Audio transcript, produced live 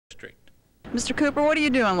Mr. Cooper, what do you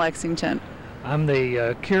do in Lexington? I'm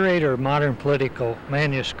the curator of modern political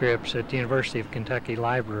manuscripts at the University of Kentucky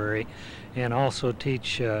Library, and also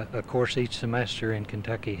teach a course each semester in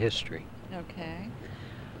Kentucky history. Okay.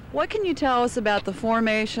 What can you tell us about the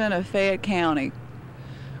formation of Fayette County?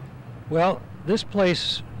 Well, this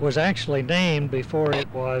place was actually named before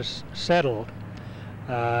it was settled.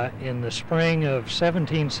 In the spring of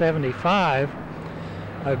 1775,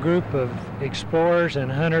 a group of explorers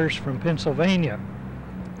and hunters from Pennsylvania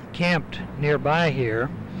camped nearby here.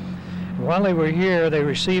 While they were here, they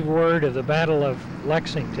received word of the Battle of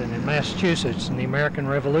Lexington in Massachusetts in the American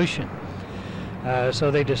Revolution.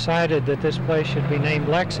 So they decided that this place should be named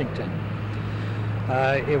Lexington.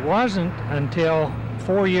 It wasn't until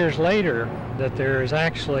 4 years later that there is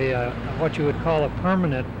actually what you would call a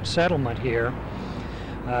permanent settlement here.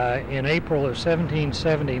 In April of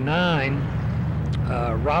 1779,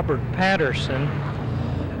 Robert Patterson,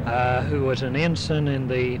 who was an ensign in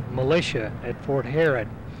the militia at Fort Harrod,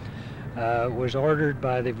 was ordered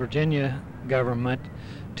by the Virginia government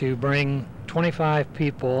to bring 25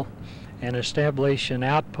 people and establish an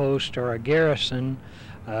outpost or a garrison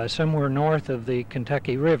somewhere north of the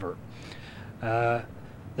Kentucky River.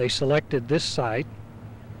 They selected this site.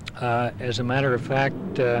 As a matter of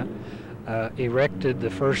fact, erected the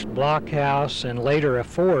first blockhouse and later a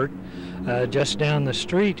fort just down the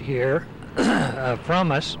street here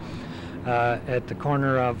from us at the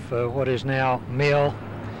corner of what is now Mill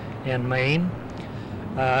and Main.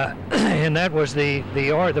 And that was the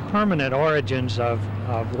permanent origins of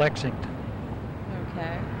Lexington.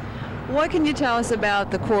 Okay. What can you tell us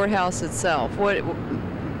about the courthouse itself? It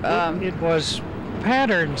was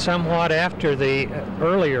patterned somewhat after the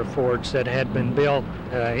earlier forts that had been built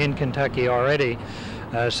in Kentucky already,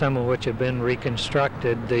 some of which have been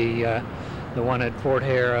reconstructed, the one at Fort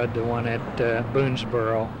Harrod, the one at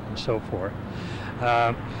Boonesboro, and so forth.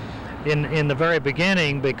 In the very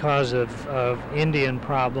beginning, because of Indian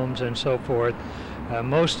problems and so forth,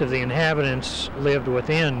 most of the inhabitants lived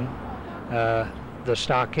within the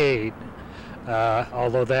stockade,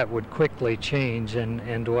 although that would quickly change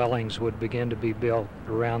and dwellings would begin to be built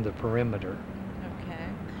around the perimeter. Okay.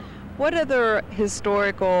 What other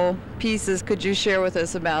historical pieces could you share with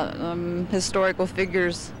us about historical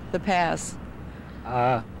figures of the past?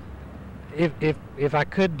 If I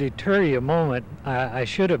could deter you a moment, I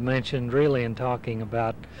should have mentioned really in talking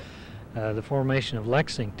about the formation of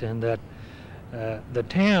Lexington that the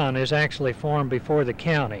town is actually formed before the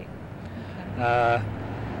county.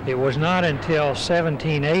 It was not until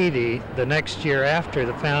 1780, the next year after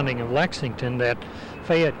the founding of Lexington, that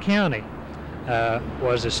Fayette County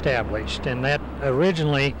was established. And that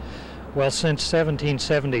originally, well, since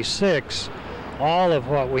 1776, all of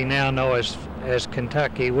what we now know as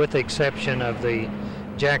Kentucky, with the exception of the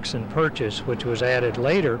Jackson Purchase, which was added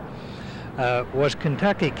later, was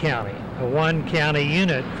Kentucky County, a one-county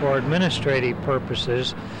unit for administrative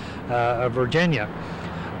purposes of Virginia.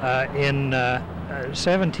 In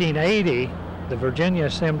 1780, the Virginia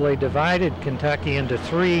Assembly divided Kentucky into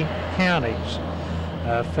 3 counties,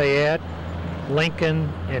 Fayette,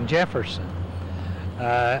 Lincoln, and Jefferson.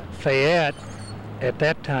 Fayette at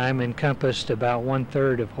that time encompassed about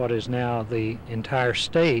 1/3 of what is now the entire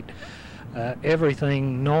state,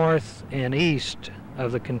 everything north and east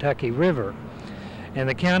of the Kentucky River. And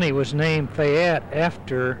the county was named Fayette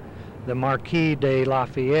after the Marquis de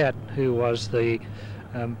Lafayette, who was the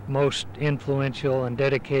most influential and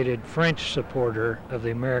dedicated French supporter of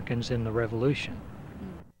the Americans in the Revolution.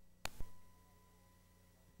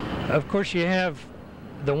 Of course, you have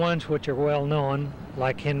the ones which are well known,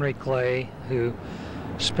 like Henry Clay, who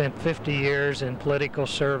spent 50 years in political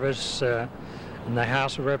service in the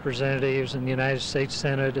House of Representatives and the United States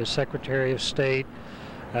Senate as Secretary of State,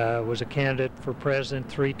 was a candidate for president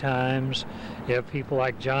 3 times. You have people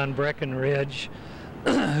like John Breckinridge,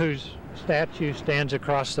 whose statue stands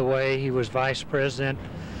across the way. He was vice president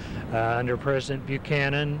under President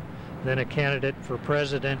Buchanan, then a candidate for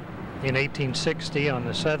president in 1860 on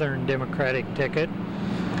the Southern Democratic ticket.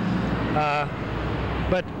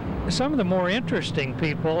 But some of the more interesting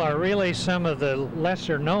people are really some of the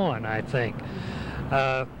lesser known, I think.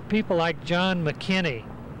 People like John McKinney,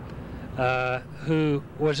 who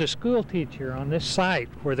was a school teacher on this site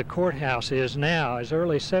where the courthouse is now, as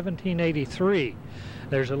early as 1783.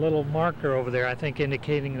 There's a little marker over there, I think,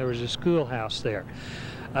 indicating there was a schoolhouse there.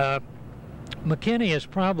 McKinney is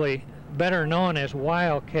probably better known as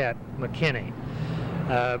Wildcat McKinney,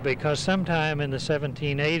 because sometime in the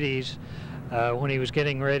 1780s, when he was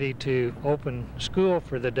getting ready to open school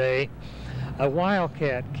for the day, a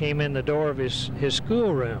wildcat came in the door of his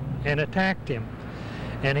schoolroom and attacked him.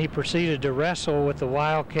 and he proceeded to wrestle with the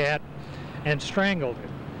wildcat and strangled it.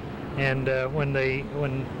 And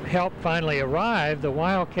when help finally arrived, the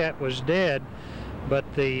wildcat was dead, but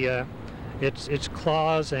its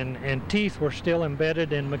claws and teeth were still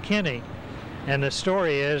embedded in McKinney. And the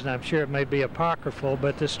story is, and I'm sure it may be apocryphal,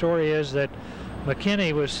 but the story is that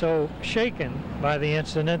McKinney was so shaken by the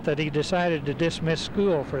incident that he decided to dismiss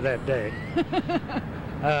school for that day.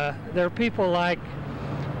 There are people like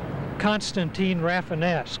Konstantin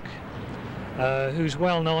Rafinesque, who's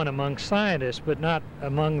well known among scientists, but not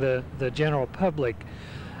among the general public,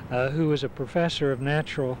 who was a professor of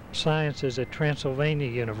natural sciences at Transylvania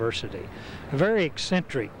University. A very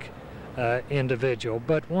eccentric individual,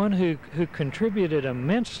 but one who contributed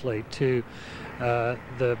immensely to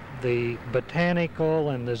the botanical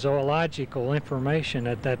and the zoological information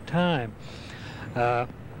at that time. A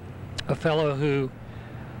fellow who,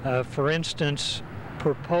 for instance,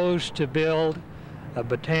 proposed to build a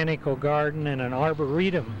botanical garden and an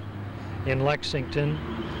arboretum in Lexington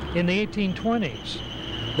in the 1820s.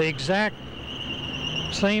 The exact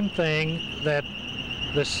same thing that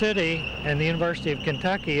the city and the University of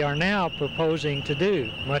Kentucky are now proposing to do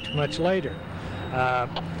much later.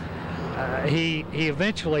 He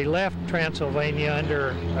eventually left Transylvania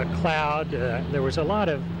under a cloud. There was a lot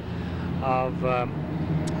of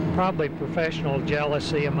probably professional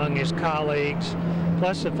jealousy among his colleagues,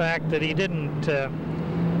 plus the fact that he didn't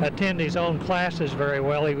attend his own classes very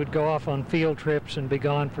well. He would go off on field trips and be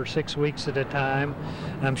gone for 6 weeks at a time.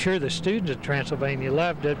 I'm sure the students at Transylvania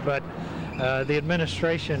loved it, but the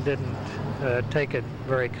administration didn't take it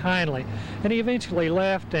very kindly. And he eventually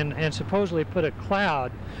left and supposedly put a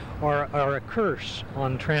cloud or a curse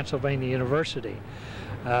on Transylvania University.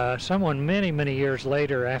 Someone many years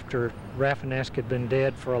later, after Rafinesque had been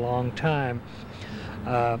dead for a long time,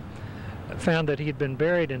 found that he had been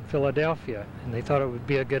buried in Philadelphia, and they thought it would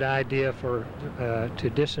be a good idea to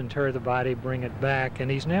disinter the body, bring it back, and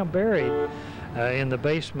he's now buried in the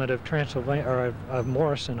basement of Transylvania, or of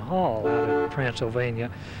Morrison Hall out of Transylvania.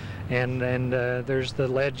 And there's the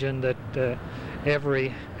legend that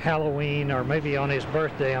every Halloween, or maybe on his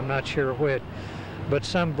birthday, I'm not sure which, but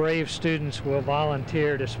some brave students will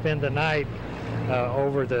volunteer to spend the night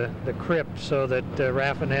over the crypt so that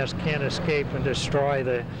Rafinesque can't escape and destroy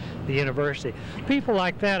the university. People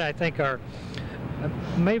like that, I think, are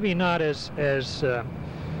maybe not as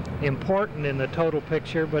important in the total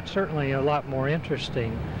picture, but certainly a lot more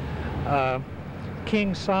interesting.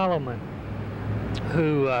 King Solomon,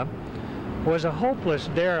 who was a hopeless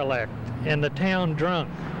derelict and the town drunk,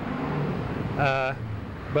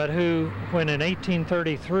 but who, when in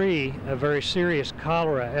 1833 a very serious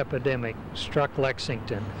cholera epidemic struck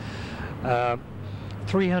Lexington,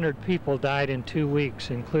 300 people died in 2 weeks,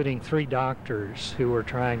 including 3 doctors who were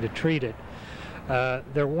trying to treat it.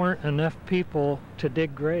 There weren't enough people to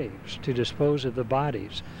dig graves, to dispose of the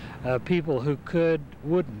bodies. People who could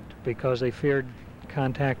wouldn't, because they feared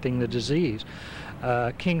contacting the disease.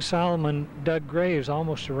 King Solomon dug graves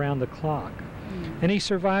almost around the clock. And he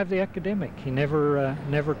survived the epidemic. He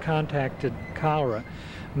never contacted cholera.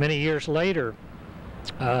 Many years later,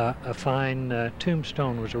 a fine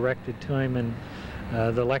tombstone was erected to him in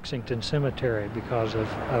the Lexington Cemetery because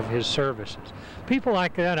of his services. People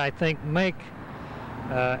like that, I think, make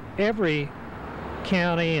every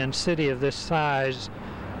county and city of this size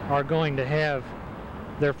are going to have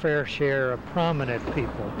their fair share of prominent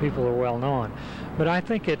people who are well known. But I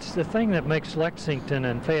think it's the thing that makes Lexington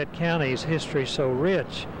and Fayette County's history so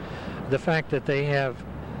rich, the fact that they have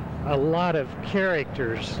a lot of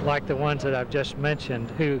characters like the ones that I've just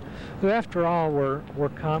mentioned, who after all were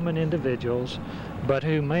common individuals, but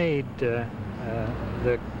who made the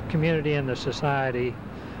community and the society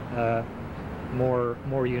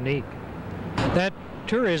more unique. That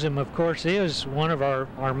tourism, of course, is one of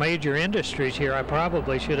our major industries here. I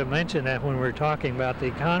probably should have mentioned that when we were talking about the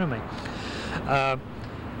economy.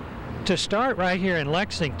 To start right here in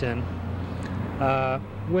Lexington,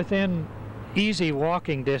 within easy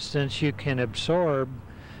walking distance, you can absorb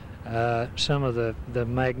some of the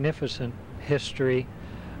magnificent history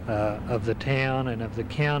of the town and of the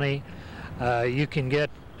county. You can get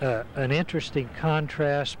an interesting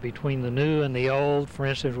contrast between the new and the old. For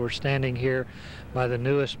instance, we're standing here by the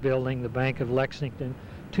newest building, the Bank of Lexington.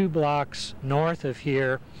 2 blocks north of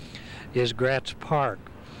here is Gratz Park,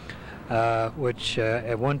 which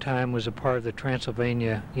at one time was a part of the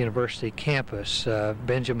Transylvania University campus.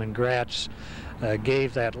 Benjamin Gratz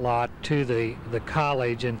gave that lot to the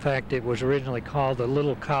college. In fact, it was originally called the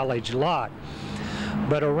Little College Lot.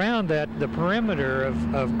 But around that, the perimeter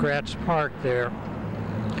of Gratz Park there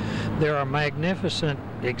are magnificent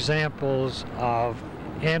examples of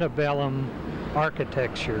antebellum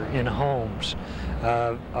architecture in homes,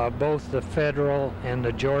 both the federal and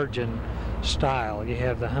the Georgian style. You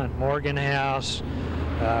have the Hunt Morgan House,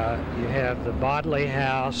 you have the Bodley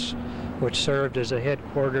House, which served as a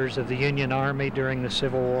headquarters of the Union Army during the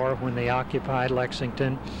Civil War when they occupied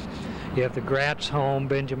Lexington. You have the Gratz home.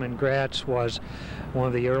 Benjamin Gratz was one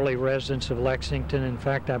of the early residents of Lexington. In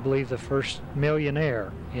fact, I believe the first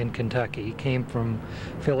millionaire in Kentucky. He came from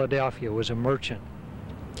Philadelphia, was a merchant.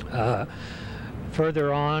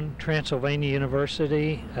 Further on, Transylvania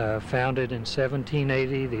University, founded in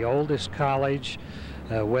 1780, the oldest college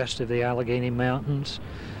west of the Allegheny Mountains.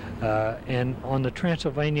 And on the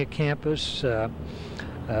Transylvania campus,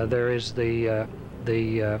 there is the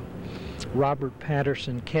Robert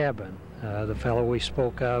Patterson Cabin, the fellow we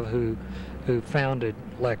spoke of who founded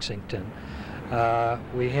Lexington.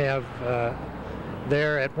 We have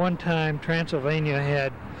there at one time, Transylvania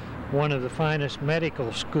had one of the finest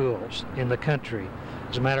medical schools in the country.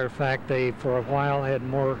 As a matter of fact, they for a while had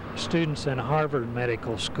more students than Harvard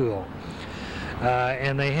Medical School.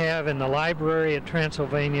 And they have in the library at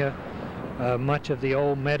Transylvania much of the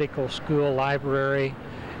old medical school library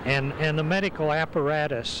and the medical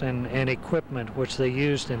apparatus and equipment which they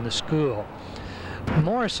used in the school.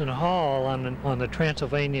 Morrison Hall on the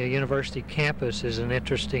Transylvania University campus is an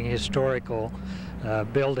interesting historical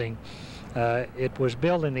building. It was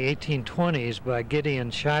built in the 1820s by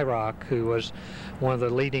Gideon Shyrock, who was one of the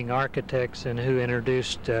leading architects and who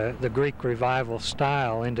introduced the Greek Revival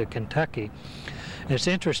style into Kentucky. And it's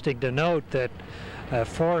interesting to note that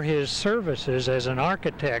for his services as an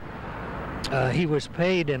architect, he was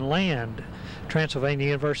paid in land. Transylvania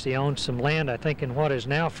University owned some land, I think, in what is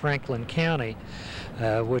now Franklin County,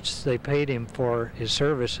 which they paid him for his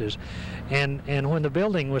services. And when the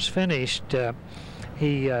building was finished,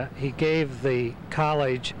 he gave the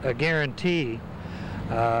college a guarantee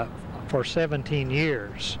for 17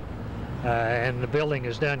 years. And the building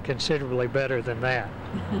is done considerably better than that.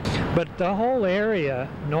 But the whole area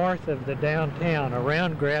north of the downtown,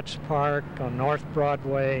 around Gratz Park, on North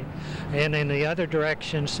Broadway, and in the other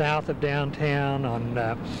direction south of downtown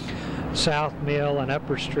on South Mill and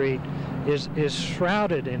Upper Street, is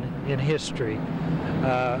shrouded in history.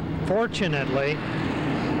 Fortunately,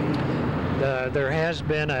 there has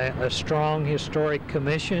been a strong historic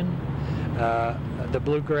commission, the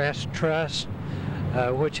Bluegrass Trust,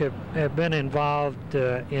 which have been involved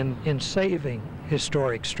in saving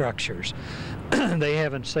historic structures. They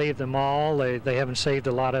haven't saved them all. They haven't saved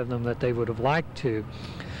a lot of them that they would have liked to.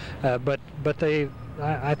 But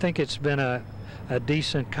I think it's been a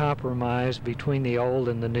decent compromise between the old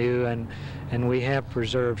and the new, and we have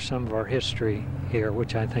preserved some of our history here,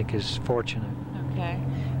 which I think is fortunate. Okay.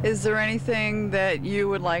 Is there anything that you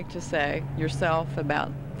would like to say yourself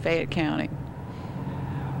about Fayette County?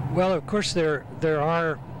 Well, of course, there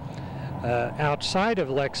are outside of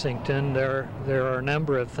Lexington. There are a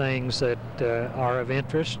number of things that are of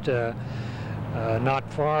interest.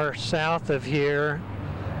 Not far south of here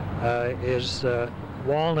is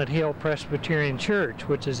Walnut Hill Presbyterian Church,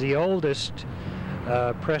 which is the oldest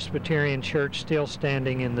Presbyterian church still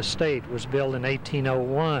standing in the state. It was built in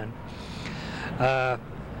 1801.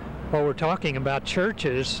 While we're talking about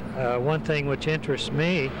churches, one thing which interests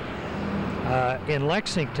me, in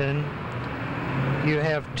Lexington, you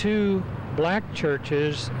have two black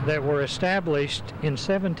churches that were established in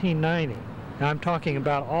 1790. Now, I'm talking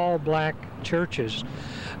about all black churches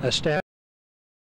established